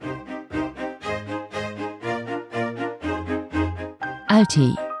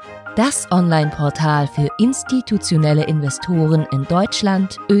altii, das Online-Portal für institutionelle Investoren in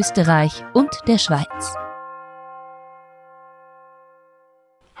Deutschland, Österreich und der Schweiz.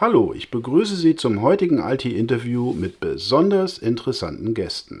 Hallo, ich begrüße Sie zum heutigen altii-Interview mit besonders interessanten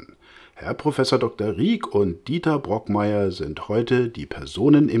Gästen. Herr Prof. Dr. Rieck und Dieter Brockmeyer sind heute die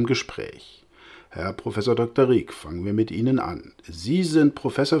Personen im Gespräch. Herr Prof. Dr. Rieck, fangen wir mit Ihnen an. Sie sind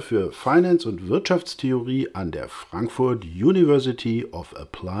Professor für Finance und Wirtschaftstheorie an der Frankfurt University of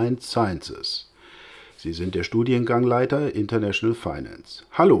Applied Sciences. Sie sind der Studiengangleiter International Finance.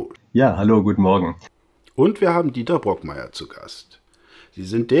 Hallo. Ja, hallo, guten Morgen. Und wir haben Dieter Brockmeyer zu Gast. Sie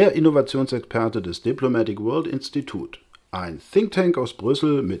sind der Innovationsexperte des Diplomatic World Institute, ein Think Tank aus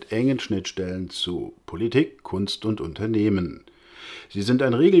Brüssel mit engen Schnittstellen zu Politik, Kunst und Unternehmen. Sie sind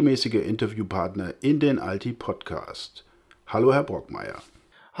ein regelmäßiger Interviewpartner in den altii-Podcast. Hallo, Herr Brockmeyer.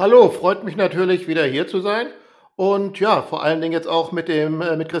 Hallo, freut mich natürlich, wieder hier zu sein und ja, vor allen Dingen jetzt auch mit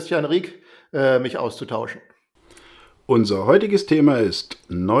Christian Rieck mich auszutauschen. Unser heutiges Thema ist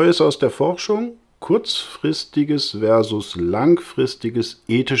Neues aus der Forschung, kurzfristiges versus langfristiges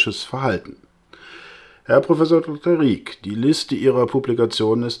ethisches Verhalten. Herr Prof. Dr. Rieck, die Liste Ihrer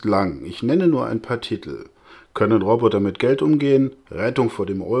Publikationen ist lang. Ich nenne nur ein paar Titel. Können Roboter mit Geld umgehen? Rettung vor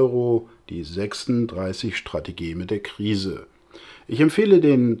dem Euro? Die 36 Strategeme der Krise. Ich empfehle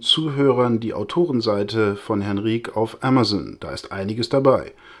den Zuhörern die Autorenseite von Herrn Rieck auf Amazon. Da ist einiges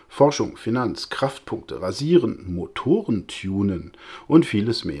dabei. Forschung, Finanz, Kraftpunkte, Rasieren, Motoren tunen und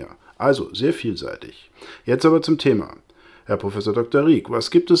vieles mehr. Also sehr vielseitig. Jetzt aber zum Thema. Herr Prof. Dr. Rieck,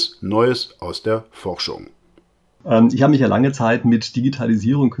 was gibt es Neues aus der Forschung? Ich habe mich ja lange Zeit mit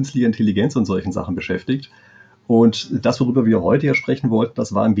Digitalisierung, künstlicher Intelligenz und solchen Sachen beschäftigt. Und das, worüber wir heute ja sprechen wollten,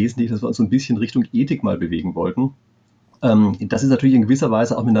 das war im Wesentlichen, dass wir uns so ein bisschen Richtung Ethik mal bewegen wollten. Das ist natürlich in gewisser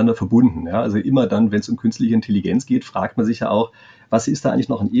Weise auch miteinander verbunden. Ja? Also immer dann, wenn es um künstliche Intelligenz geht, fragt man sich ja auch, was ist da eigentlich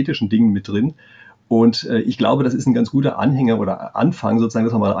noch an ethischen Dingen mit drin? Und ich glaube, das ist ein ganz guter Anhänger oder Anfang sozusagen,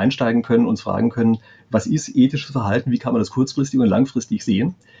 dass wir mal einsteigen können und uns fragen können, was ist ethisches Verhalten, wie kann man das kurzfristig und langfristig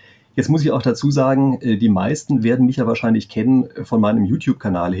sehen? Jetzt muss ich auch dazu sagen, die meisten werden mich ja wahrscheinlich kennen von meinem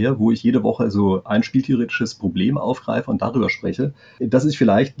YouTube-Kanal her, wo ich jede Woche so ein spieltheoretisches Problem aufgreife und darüber spreche. Das ist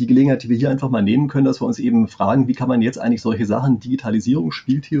vielleicht die Gelegenheit, die wir hier einfach mal nehmen können, dass wir uns eben fragen, wie kann man jetzt eigentlich solche Sachen, Digitalisierung,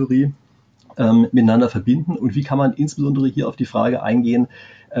 Spieltheorie, miteinander verbinden und wie kann man insbesondere hier auf die Frage eingehen,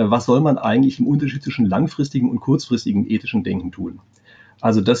 was soll man eigentlich im Unterschied zwischen langfristigen und kurzfristigen ethischen Denken tun?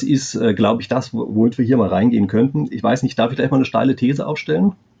 Also das ist, glaube ich, das, womit wir hier mal reingehen könnten. Ich weiß nicht, darf ich gleich mal eine steile These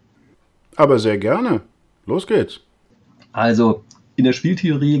aufstellen? Aber sehr gerne. Los geht's. Also, in der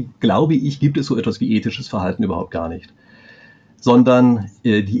Spieltheorie, glaube ich, gibt es so etwas wie ethisches Verhalten überhaupt gar nicht. Sondern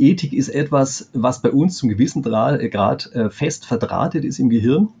die Ethik ist etwas, was bei uns zum gewissen Grad fest verdrahtet ist im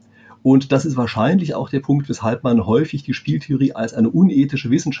Gehirn. Und das ist wahrscheinlich auch der Punkt, weshalb man häufig die Spieltheorie als eine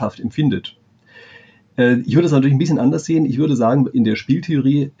unethische Wissenschaft empfindet. Ich würde es natürlich ein bisschen anders sehen. Ich würde sagen, in der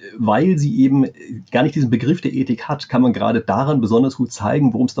Spieltheorie, weil sie eben gar nicht diesen Begriff der Ethik hat, kann man gerade daran besonders gut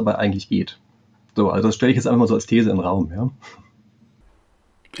zeigen, worum es dabei eigentlich geht. So, also das stelle ich jetzt einfach mal so als These in den Raum. Ja.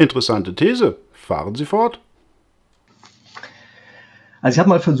 Interessante These. Fahren Sie fort. Also ich habe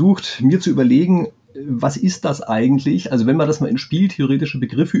mal versucht, mir zu überlegen, was ist das eigentlich? Also wenn man das mal in spieltheoretische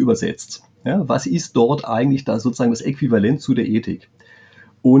Begriffe übersetzt, ja, was ist dort eigentlich da sozusagen das Äquivalent zu der Ethik?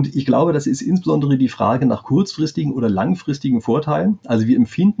 Und ich glaube, das ist insbesondere die Frage nach kurzfristigen oder langfristigen Vorteilen. Also wir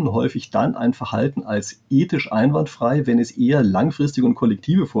empfinden häufig dann ein Verhalten als ethisch einwandfrei, wenn es eher langfristige und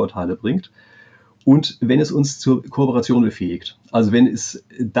kollektive Vorteile bringt und wenn es uns zur Kooperation befähigt. Also wenn es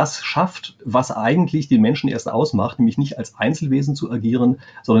das schafft, was eigentlich den Menschen erst ausmacht, nämlich nicht als Einzelwesen zu agieren,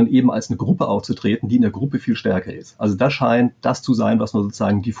 sondern eben als eine Gruppe aufzutreten, die in der Gruppe viel stärker ist. Also das scheint das zu sein, was man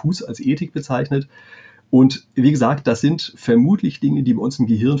sozusagen diffus als Ethik bezeichnet. Und wie gesagt, das sind vermutlich Dinge, die bei uns im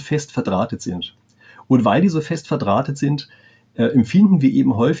Gehirn fest verdrahtet sind. Und weil die so fest verdrahtet sind, empfinden wir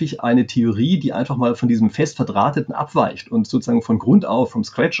eben häufig eine Theorie, die einfach mal von diesem fest Verdrahteten abweicht und sozusagen von Grund auf, vom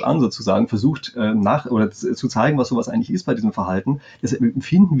Scratch an sozusagen versucht zu zeigen, was sowas eigentlich ist bei diesem Verhalten. Deshalb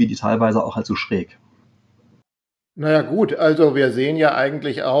empfinden wir die teilweise auch als so schräg. Naja gut, also wir sehen ja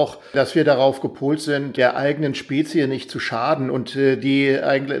eigentlich auch, dass wir darauf gepolt sind, der eigenen Spezie nicht zu schaden und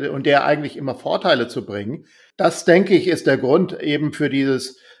der eigentlich immer Vorteile zu bringen. Das, denke ich, ist der Grund eben für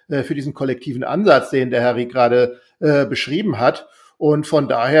diesen kollektiven Ansatz, den der Herr Rieck gerade beschrieben hat. Und von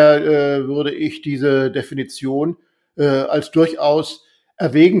daher würde ich diese Definition als durchaus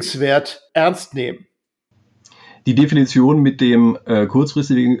erwägenswert ernst nehmen. Die Definition mit dem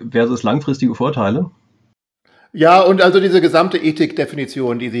kurzfristigen versus langfristige Vorteile? Ja, und also diese gesamte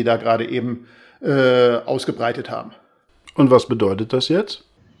Ethikdefinition, die Sie da gerade eben ausgebreitet haben. Und was bedeutet das jetzt?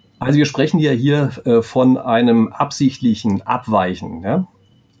 Also wir sprechen ja hier von einem absichtlichen Abweichen, ja,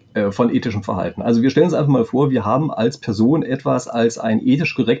 von ethischem Verhalten. Also wir stellen uns einfach mal vor, wir haben als Person etwas als ein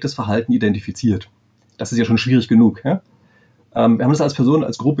ethisch korrektes Verhalten identifiziert. Das ist ja schon schwierig genug. Ja? Wir haben das als Person,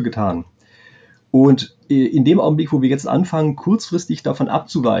 als Gruppe getan. Und in dem Augenblick, wo wir jetzt anfangen, kurzfristig davon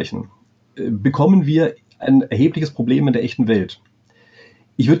abzuweichen, bekommen wir ein erhebliches Problem in der echten Welt.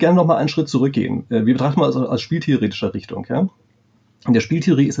 Ich würde gerne noch mal einen Schritt zurückgehen. Wir betrachten mal aus spieltheoretischer Richtung. Ja? In der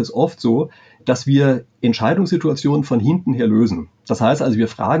Spieltheorie ist es oft so, dass wir Entscheidungssituationen von hinten her lösen. Das heißt also, wir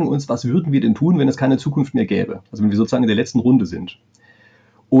fragen uns, was würden wir denn tun, wenn es keine Zukunft mehr gäbe? Also wenn wir sozusagen in der letzten Runde sind.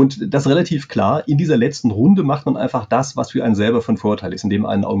 Und das ist relativ klar, in dieser letzten Runde macht man einfach das, was für einen selber von Vorteil ist, in dem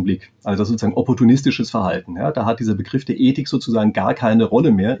einen Augenblick. Also das ist sozusagen opportunistisches Verhalten. Ja? Da hat dieser Begriff der Ethik sozusagen gar keine Rolle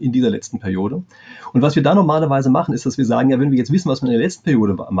mehr in dieser letzten Periode. Und was wir da normalerweise machen, ist, dass wir sagen, ja, wenn wir jetzt wissen, was man in der letzten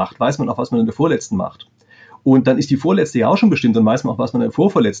Periode macht, weiß man auch, was man in der vorletzten macht. Und dann ist die vorletzte ja auch schon bestimmt, dann weiß man auch, was man in der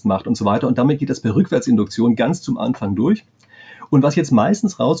vorvorletzten macht und so weiter. Und damit geht das per Rückwärtsinduktion ganz zum Anfang durch. Und was jetzt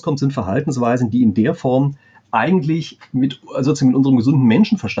meistens rauskommt, sind Verhaltensweisen, die in der Form eigentlich mit unserem gesunden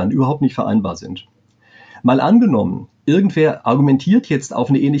Menschenverstand überhaupt nicht vereinbar sind. Mal angenommen, irgendwer argumentiert jetzt auf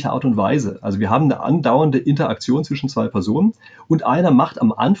eine ähnliche Art und Weise. Also wir haben eine andauernde Interaktion zwischen zwei Personen und einer macht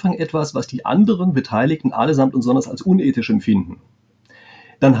am Anfang etwas, was die anderen Beteiligten allesamt und besonders als unethisch empfinden.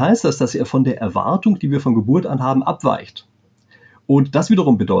 Dann heißt das, dass er von der Erwartung, die wir von Geburt an haben, abweicht. Und das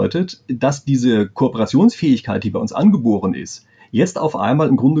wiederum bedeutet, dass diese Kooperationsfähigkeit, die bei uns angeboren ist, jetzt auf einmal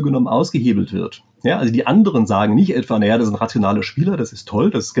im Grunde genommen ausgehebelt wird. Ja, also die anderen sagen nicht etwa, naja, das ist ein rationaler Spieler, das ist toll,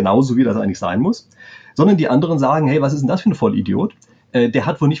 das ist genauso, wie das eigentlich sein muss, sondern die anderen sagen, hey, was ist denn das für ein Vollidiot? Der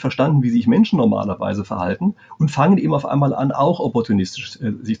hat wohl nicht verstanden, wie sich Menschen normalerweise verhalten und fangen eben auf einmal an, auch opportunistisch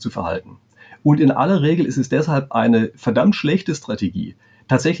sich zu verhalten. Und in aller Regel ist es deshalb eine verdammt schlechte Strategie,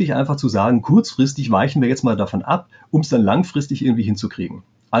 tatsächlich einfach zu sagen, kurzfristig weichen wir jetzt mal davon ab, um es dann langfristig irgendwie hinzukriegen.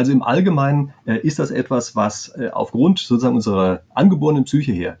 Also im Allgemeinen ist das etwas, was aufgrund sozusagen unserer angeborenen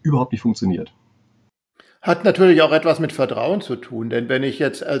Psyche her überhaupt nicht funktioniert. Hat natürlich auch etwas mit Vertrauen zu tun, denn wenn ich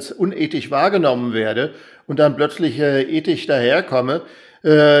jetzt als unethisch wahrgenommen werde und dann plötzlich ethisch daherkomme,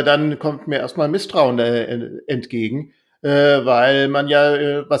 dann kommt mir erstmal Misstrauen entgegen, weil man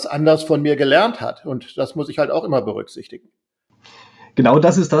ja was anderes von mir gelernt hat. Und das muss ich halt auch immer berücksichtigen. Genau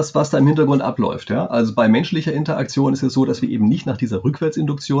das ist das, was da im Hintergrund abläuft. Ja? Also bei menschlicher Interaktion ist es so, dass wir eben nicht nach dieser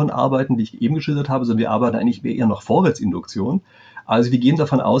Rückwärtsinduktion arbeiten, die ich eben geschildert habe, sondern wir arbeiten eigentlich eher nach Vorwärtsinduktion. Also wir gehen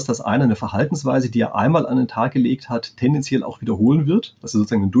davon aus, dass einer eine Verhaltensweise, die er einmal an den Tag gelegt hat, tendenziell auch wiederholen wird, dass er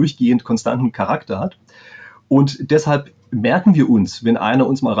sozusagen einen durchgehend konstanten Charakter hat. Und deshalb merken wir uns, wenn einer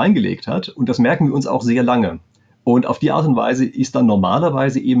uns mal reingelegt hat, und das merken wir uns auch sehr lange. Und auf die Art und Weise ist dann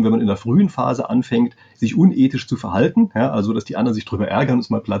normalerweise eben, wenn man in der frühen Phase anfängt, sich unethisch zu verhalten, ja, also dass die anderen sich drüber ärgern, um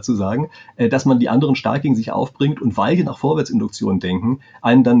es mal platt zu sagen, dass man die anderen stark gegen sich aufbringt und weil wir nach Vorwärtsinduktion denken,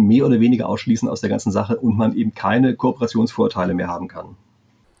 einen dann mehr oder weniger ausschließen aus der ganzen Sache und man eben keine Kooperationsvorteile mehr haben kann.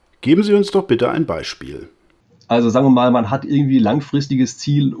 Geben Sie uns doch bitte ein Beispiel. Also sagen wir mal, man hat irgendwie langfristiges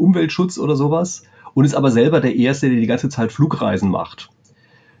Ziel Umweltschutz oder sowas und ist aber selber der Erste, der die ganze Zeit Flugreisen macht.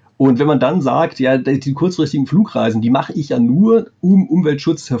 Und wenn man dann sagt, ja, die kurzfristigen Flugreisen, die mache ich ja nur, um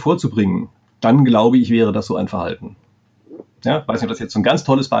Umweltschutz hervorzubringen, dann glaube ich, wäre das so ein Verhalten. Ja, weiß nicht, ob das jetzt so ein ganz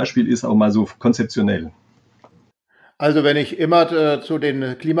tolles Beispiel ist, aber mal so konzeptionell. Also wenn ich immer zu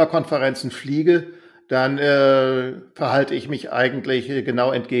den Klimakonferenzen fliege, dann verhalte ich mich eigentlich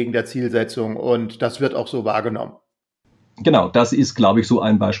genau entgegen der Zielsetzung und das wird auch so wahrgenommen. Genau, das ist, glaube ich, so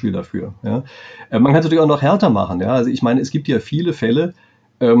ein Beispiel dafür. Ja. Man kann es natürlich auch noch härter machen. Ja. Also ich meine, es gibt ja viele Fälle,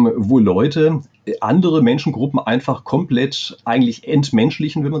 wo Leute andere Menschengruppen einfach komplett eigentlich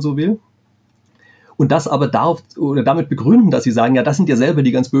entmenschlichen, wenn man so will. Und das aber damit begründen, dass sie sagen, ja, das sind ja selber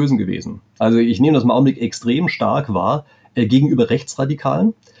die ganz Bösen gewesen. Also ich nehme das im Augenblick extrem stark wahr gegenüber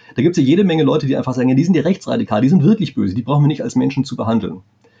Rechtsradikalen. Da gibt es ja jede Menge Leute, die einfach sagen, ja, die sind ja rechtsradikal, die sind wirklich böse, die brauchen wir nicht als Menschen zu behandeln.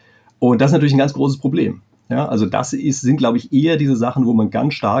 Und das ist natürlich ein ganz großes Problem. Ja, also sind, glaube ich, eher diese Sachen, wo man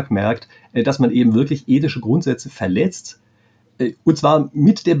ganz stark merkt, dass man eben wirklich ethische Grundsätze verletzt. Und zwar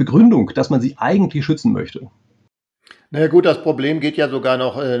mit der Begründung, dass man sie eigentlich schützen möchte. Na ja, gut, das Problem geht ja sogar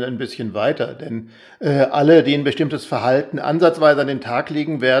noch ein bisschen weiter, denn alle, die ein bestimmtes Verhalten ansatzweise an den Tag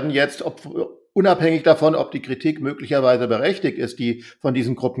legen, werden jetzt, unabhängig davon, ob die Kritik möglicherweise berechtigt ist, die von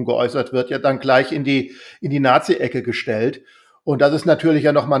diesen Gruppen geäußert wird, ja dann gleich in die Nazi-Ecke gestellt. Und das ist natürlich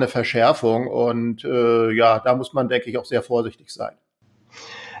ja nochmal eine Verschärfung und da muss man, denke ich, auch sehr vorsichtig sein.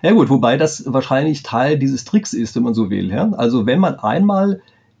 Ja gut, wobei das wahrscheinlich Teil dieses Tricks ist, wenn man so will. Ja? Also wenn man einmal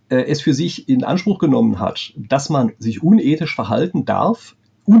es für sich in Anspruch genommen hat, dass man sich unethisch verhalten darf,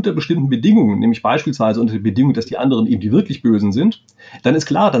 unter bestimmten Bedingungen, nämlich beispielsweise unter der Bedingung, dass die anderen eben die wirklich Bösen sind, dann ist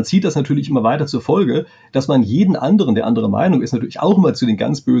klar, dann zieht das natürlich immer weiter zur Folge, dass man jeden anderen, der andere Meinung ist, natürlich auch immer zu den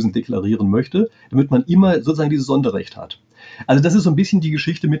ganz Bösen deklarieren möchte, damit man immer sozusagen dieses Sonderrecht hat. Also das ist so ein bisschen die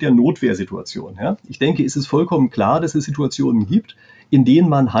Geschichte mit der Notwehrsituation. Ja? Ich denke, es ist vollkommen klar, dass es Situationen gibt, in denen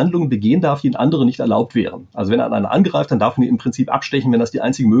man Handlungen begehen darf, die in anderen nicht erlaubt wären. Also wenn einer angreift, dann darf man ihn im Prinzip abstechen, wenn das die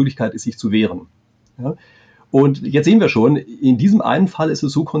einzige Möglichkeit ist, sich zu wehren. Ja? Und jetzt sehen wir schon, in diesem einen Fall ist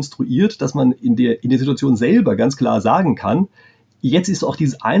es so konstruiert, dass man in der Situation selber ganz klar sagen kann, jetzt ist auch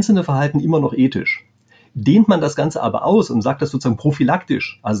dieses einzelne Verhalten immer noch ethisch. Dehnt man das Ganze aber aus und sagt das sozusagen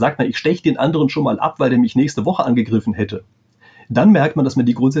prophylaktisch, also sagt man, ich steche den anderen schon mal ab, weil der mich nächste Woche angegriffen hätte, dann merkt man, dass man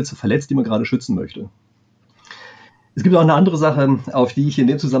die Grundsätze verletzt, die man gerade schützen möchte. Es gibt auch eine andere Sache, auf die ich in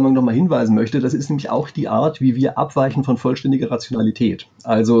dem Zusammenhang nochmal hinweisen möchte. Das ist nämlich auch die Art, wie wir abweichen von vollständiger Rationalität.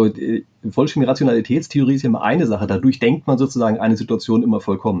 Also vollständige Rationalitätstheorie ist ja immer eine Sache. Dadurch denkt man sozusagen eine Situation immer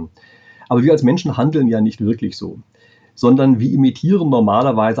vollkommen. Aber wir als Menschen handeln ja nicht wirklich so, sondern wir imitieren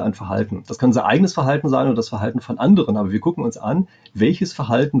normalerweise ein Verhalten. Das kann unser eigenes Verhalten sein oder das Verhalten von anderen. Aber wir gucken uns an, welches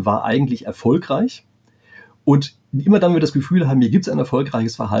Verhalten war eigentlich erfolgreich. Und immer dann, wenn wir das Gefühl haben, hier gibt es ein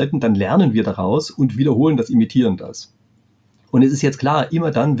erfolgreiches Verhalten, dann lernen wir daraus und wiederholen das, imitieren das. Und es ist jetzt klar,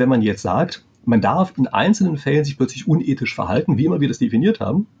 immer dann, wenn man jetzt sagt, man darf in einzelnen Fällen sich plötzlich unethisch verhalten, wie immer wir das definiert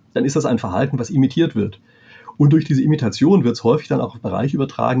haben, dann ist das ein Verhalten, was imitiert wird. Und durch diese Imitation wird es häufig dann auch auf Bereiche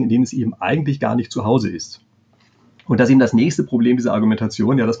übertragen, in denen es eben eigentlich gar nicht zu Hause ist. Und das ist eben das nächste Problem dieser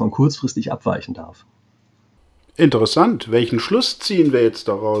Argumentation, ja, dass man kurzfristig abweichen darf. Interessant. Welchen Schluss ziehen wir jetzt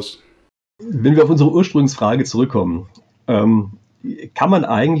daraus? Wenn wir auf unsere Ursprungsfrage zurückkommen, kann man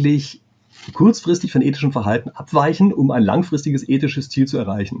eigentlich kurzfristig von ethischem Verhalten abweichen, um ein langfristiges ethisches Ziel zu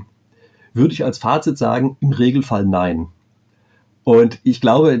erreichen? Würde ich als Fazit sagen, im Regelfall nein. Und ich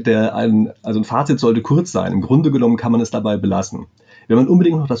glaube, ein Fazit sollte kurz sein. Im Grunde genommen kann man es dabei belassen. Wenn man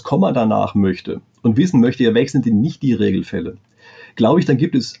unbedingt noch das Komma danach möchte und wissen möchte, ja, welche sind denn nicht die Regelfälle, glaube ich, dann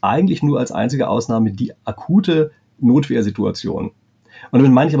gibt es eigentlich nur als einzige Ausnahme die akute Notwehrsituation. Und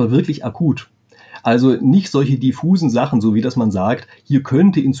damit meine ich aber wirklich akut. Also nicht solche diffusen Sachen, so wie dass man sagt, hier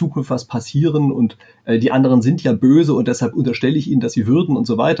könnte in Zukunft was passieren und die anderen sind ja böse und deshalb unterstelle ich ihnen, dass sie würden und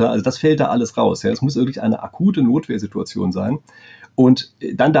so weiter. Also das fällt da alles raus. Ja. Es muss wirklich eine akute Notwehrsituation sein. Und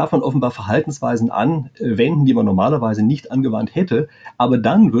dann darf man offenbar Verhaltensweisen anwenden, die man normalerweise nicht angewandt hätte. Aber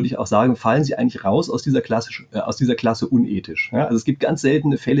dann würde ich auch sagen, fallen sie eigentlich raus aus dieser Klasse unethisch. Ja. Also es gibt ganz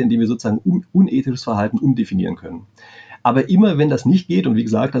seltene Fälle, in denen wir sozusagen unethisches Verhalten umdefinieren können. Aber immer, wenn das nicht geht, und wie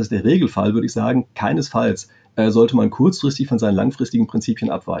gesagt, das ist der Regelfall, würde ich sagen, keinesfalls sollte man kurzfristig von seinen langfristigen Prinzipien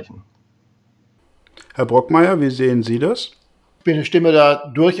abweichen. Herr Brockmeyer, wie sehen Sie das? Ich stimme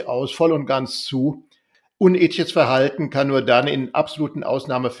da durchaus voll und ganz zu. Unethisches Verhalten kann nur dann in absoluten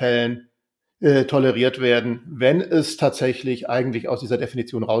Ausnahmefällen toleriert werden, wenn es tatsächlich eigentlich aus dieser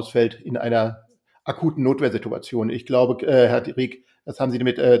Definition rausfällt in einer akuten Notwehrsituation. Ich glaube, Herr Rieck, das haben Sie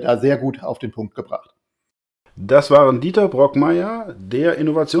damit da sehr gut auf den Punkt gebracht. Das waren Dieter Brockmeyer, der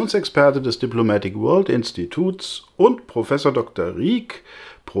Innovationsexperte des Diplomatic World Instituts, und Professor Dr. Rieck,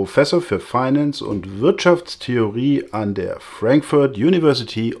 Professor für Finance und Wirtschaftstheorie an der Frankfurt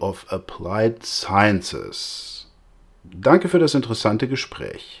University of Applied Sciences. Danke für das interessante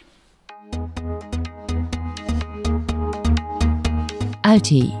Gespräch.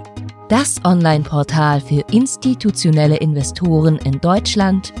 altii, das Online-Portal für institutionelle Investoren in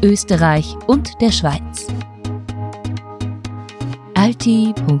Deutschland, Österreich und der Schweiz.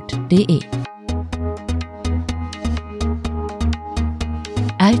 altii.de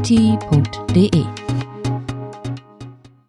altii.de